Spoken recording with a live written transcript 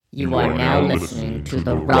You are now listening to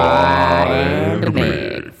the Rod and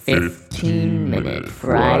Mig 15-minute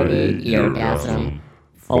Friday Eargasm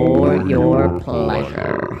for your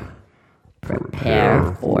pleasure.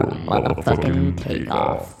 Prepare for motherfucking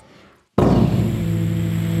takeoff.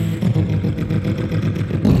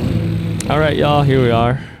 Alright, y'all, here we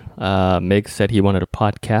are. Mig said he wanted a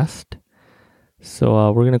podcast.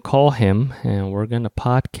 So we're going to call him and we're going to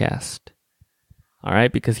podcast.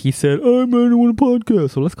 Alright, because he said, oh man, I want a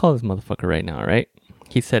podcast. So let's call this motherfucker right now, alright?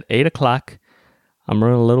 He said 8 o'clock. I'm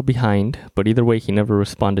running a little behind, but either way, he never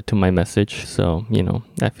responded to my message. So,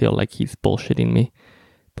 I feel like he's bullshitting me.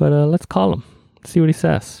 But let's call him. See what he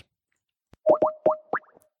says.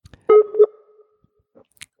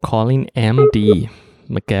 Calling MD.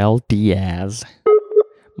 Miguel Diaz.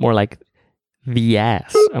 More like the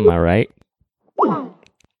ass, am I right?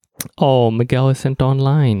 Oh, Miguel is sent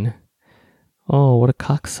online. Oh, what a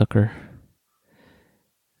cocksucker.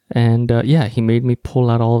 And he made me pull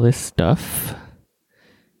out all this stuff.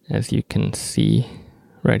 As you can see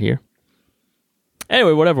right here.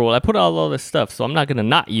 Anyway, whatever. Well, I put out all this stuff, so I'm not going to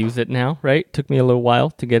not use it now, right? Took me a little while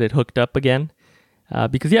to get it hooked up again.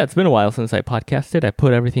 Because, it's been a while since I podcasted. I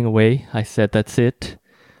put everything away. I said, that's it.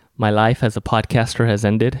 My life as a podcaster has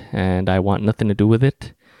ended, and I want nothing to do with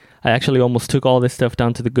it. I actually almost took all this stuff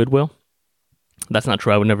down to the Goodwill. That's not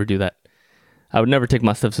true. I would never do that. I would never take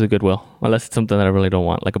my stuff to the Goodwill, unless it's something that I really don't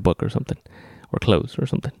want, like a book or something, or clothes or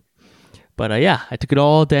something. But I took it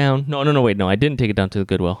all down. No, I didn't take it down to the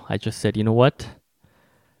Goodwill. I just said, you know what?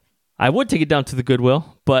 I would take it down to the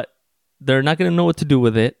Goodwill, but they're not going to know what to do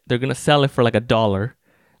with it. They're going to sell it for like $1.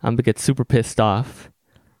 I'm going to get super pissed off.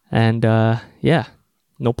 And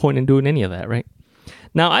no point in doing any of that, right?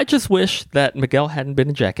 Now, I just wish that Miguel hadn't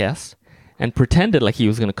been a jackass and pretended like he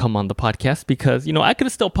was going to come on the podcast because, I could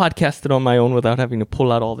have still podcasted on my own without having to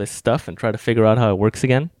pull out all this stuff and try to figure out how it works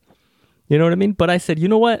again. You know what I mean? But I said, you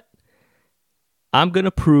know what? I'm going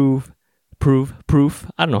to prove,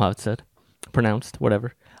 I don't know how it's pronounced,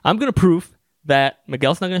 whatever. I'm going to prove that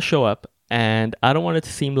Miguel's not going to show up, and I don't want it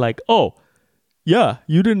to seem like, oh, yeah,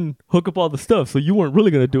 you didn't hook up all the stuff, so you weren't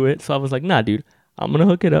really going to do it. So I was like, nah, dude, I'm going to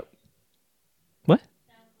hook it up. What?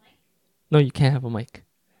 No, you can't have a mic.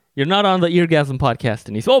 You're not on the Eargasm podcast,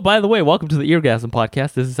 Denise. Oh, by the way, welcome to the Eargasm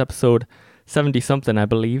podcast. This is episode 70-something, I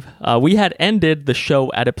believe. We had ended the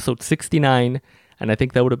show at episode 69, and I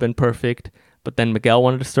think that would have been perfect. But then Miguel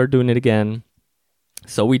wanted to start doing it again.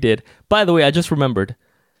 So we did. By the way, I just remembered.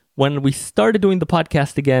 When we started doing the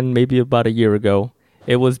podcast again, maybe about a year ago,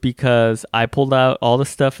 it was because I pulled out all the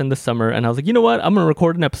stuff in the summer and I was like, you know what? I'm going to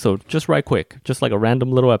record an episode just right quick. Just like a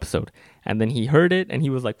random little episode. And then he heard it and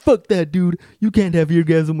he was like, fuck that, dude. You can't have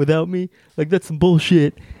Eargasm without me. Like, that's some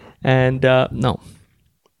bullshit. And no.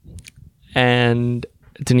 And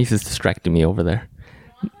Denise is distracting me over there.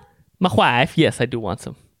 My wife. Yes, I do want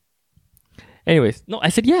some. Anyways, no, I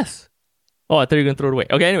said yes. Oh, I thought you were going to throw it away.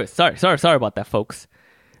 Okay, anyways, sorry about that, folks.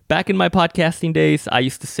 Back in my podcasting days, I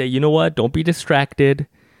used to say, you know what? Don't be distracted.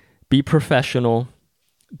 Be professional.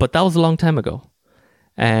 But that was a long time ago.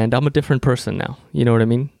 And I'm a different person now. You know what I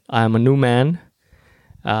mean? I'm a new man.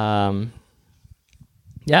 That's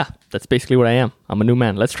basically what I am. I'm a new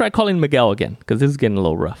man. Let's try calling Miguel again, because this is getting a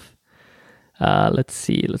little rough. Let's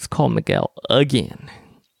see. Let's call Miguel again.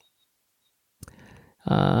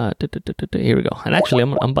 Here we go. And actually,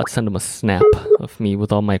 I'm about to send him a snap of me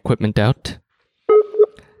with all my equipment out.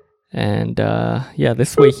 And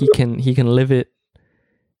this way he can live it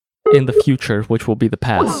in the future, which will be the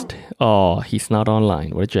past. Oh, he's not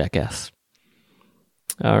online. What a jackass.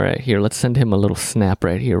 All right, here, let's send him a little snap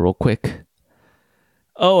right here real quick.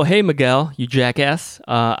 Oh, hey, Miguel, you jackass.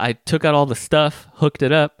 I took out all the stuff, hooked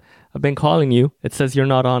it up. I've been calling you. It says you're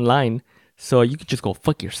not online, so you could just go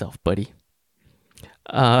fuck yourself, buddy.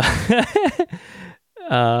 What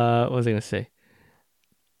was I going to say?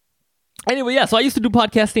 Anyway, so I used to do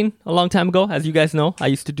podcasting a long time ago, as you guys know. I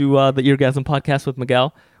used to do the Eargasm podcast with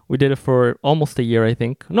Miguel. We did it for almost a year, I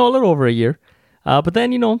think. No, a little over a year. But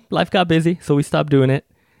then, life got busy, so we stopped doing it.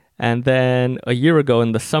 And then a year ago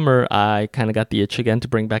in the summer, I kind of got the itch again to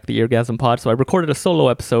bring back the Eargasm pod. So I recorded a solo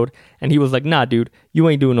episode, and he was like, nah, dude, you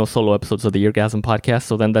ain't doing no solo episodes of the Eargasm podcast.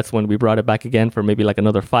 So then that's when we brought it back again for maybe like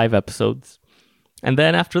another 5 episodes. And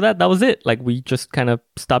then after that, that was it. Like, we just kind of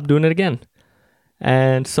stopped doing it again.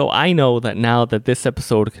 And so I know that now that this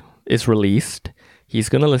episode is released, he's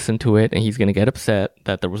going to listen to it and he's going to get upset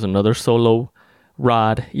that there was another solo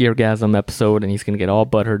Rod Eargasm episode and he's going to get all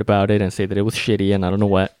butthurt about it and say that it was shitty and I don't know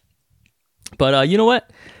what. But you know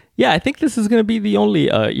what? Yeah, I think this is going to be the only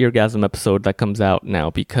Eargasm episode that comes out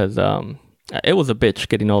now because it was a bitch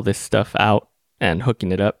getting all this stuff out and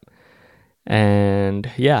hooking it up.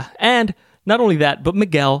 And yeah, and not only that, but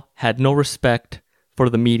Miguel had no respect for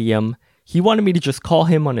the medium. He wanted me to just call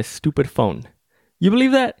him on his stupid phone. You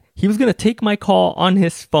believe that? He was going to take my call on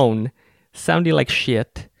his phone, sounding like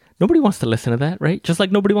shit. Nobody wants to listen to that, right? Just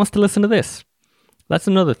like nobody wants to listen to this. That's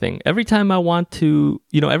another thing. Every time I want to,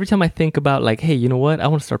 every time I think about like, hey, you know what? I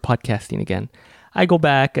want to start podcasting again. I go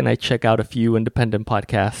back and I check out a few independent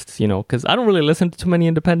podcasts, because I don't really listen to too many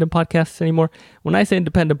independent podcasts anymore. When I say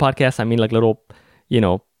independent podcasts, I mean like little,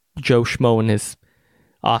 Joe Schmo in his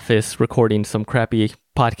office recording some crappy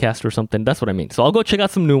podcast or something. That's what I mean. So I'll go check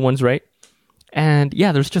out some new ones, right? And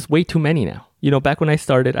yeah, there's just way too many now. Back when I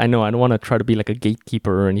started, I know I don't want to try to be like a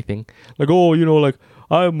gatekeeper or anything. Like, oh, like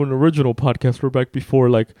I'm an original podcaster back before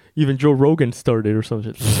like even Joe Rogan started or some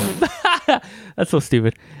shit. That's so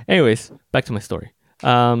stupid. Anyways, back to my story.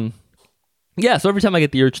 Yeah, so every time I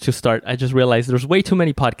get the urge to start, I just realize there's way too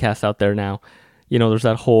many podcasts out there now. There's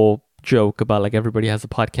that whole joke about like everybody has a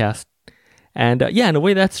podcast. And yeah, in a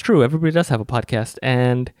way that's true. Everybody does have a podcast.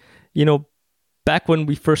 And, back when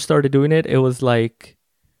we first started doing it, it was like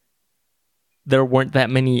there weren't that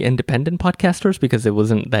many independent podcasters because it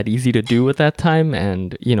wasn't that easy to do at that time.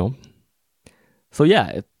 And, so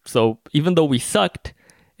yeah, so even though we sucked,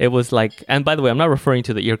 it was like, and by the way, I'm not referring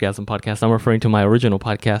to the Eargasm podcast. I'm referring to my original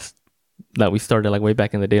podcast that we started like way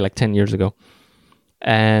back in the day, like 10 years ago.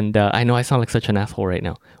 And I know I sound like such an asshole right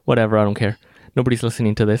now. Whatever, I don't care. Nobody's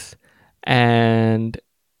listening to this. And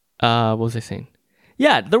what was I saying?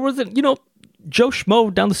 Yeah, there wasn't, Joe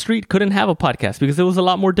Schmo down the street couldn't have a podcast because it was a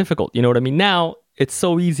lot more difficult. You know what I mean? Now it's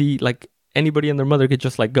so easy. Like anybody and their mother could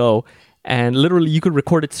just like go and literally you could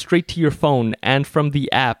record it straight to your phone. And from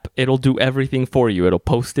the app, it'll do everything for you. It'll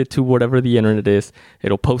post it to whatever the internet is.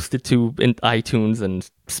 It'll post it to iTunes and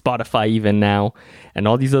Spotify even now and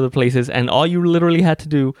all these other places. And all you literally had to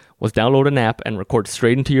do was download an app and record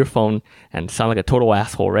straight into your phone and sound like a total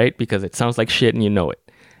asshole, right? Because it sounds like shit and you know it.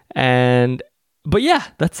 But yeah,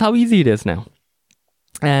 that's how easy it is now.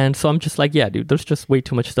 And so I'm just like, yeah, dude, there's just way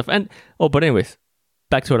too much stuff. And, but anyways,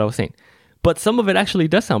 back to what I was saying. But some of it actually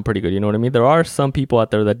does sound pretty good, you know what I mean? There are some people out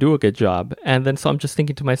there that do a good job. And then so I'm just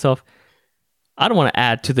thinking to myself, I don't want to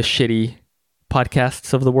add to the shitty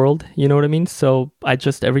podcasts of the world, you know what I mean? So I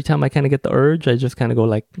just, every time I kind of get the urge, I just kind of go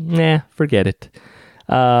like, nah, forget it.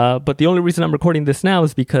 But the only reason I'm recording this now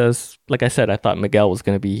is because, like I said, I thought Miguel was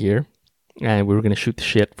going to be here and we were going to shoot the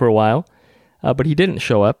shit for a while. But he didn't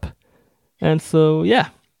show up. And so, yeah.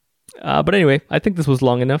 But anyway, I think this was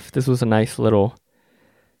long enough. This was a nice little,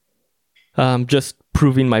 just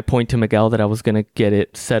proving my point to Miguel that I was going to get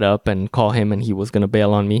it set up and call him and he was going to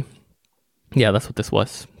bail on me. Yeah, that's what this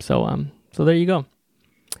was. So there you go.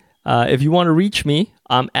 If you want to reach me,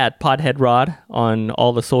 I'm at PodheadRod on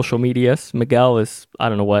all the social medias. Miguel is, I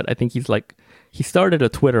don't know what, I think he started a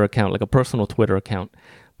Twitter account, like a personal Twitter account,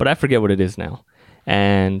 but I forget what it is now.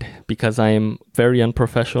 And because I am very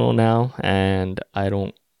unprofessional now and I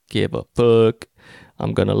don't give a fuck,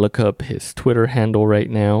 I'm going to look up his Twitter handle right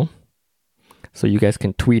now. So you guys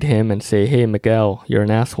can tweet him and say, hey, Miguel, you're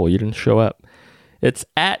an asshole. You didn't show up. It's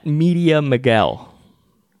at Media Miguel.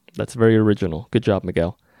 That's very original. Good job,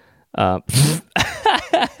 Miguel.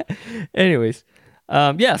 Anyways,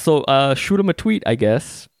 yeah, so shoot him a tweet, I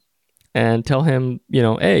guess, and tell him,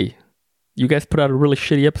 hey, you guys put out a really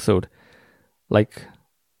shitty episode. Like,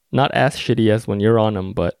 not as shitty as when you're on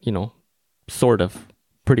them, but, sort of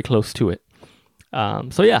pretty close to it.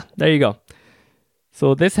 So yeah, there you go.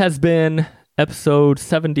 So this has been episode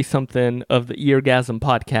 70-something of the Eargasm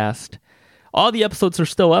podcast. All the episodes are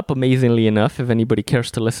still up, amazingly enough. If anybody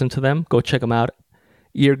cares to listen to them, go check them out.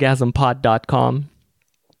 eargasmpod.com.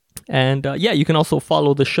 And yeah, you can also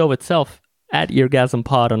follow the show itself at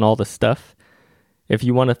Eargasmpod on all the stuff. If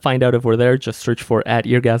you want to find out if we're there, just search for at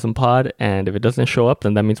Eargasmpod. And if it doesn't show up,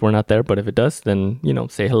 then that means we're not there. But if it does, then,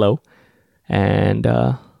 say hello. And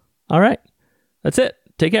all right, that's it.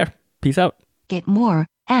 Take care. Peace out. Get more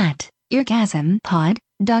at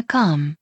eargasmpod.com.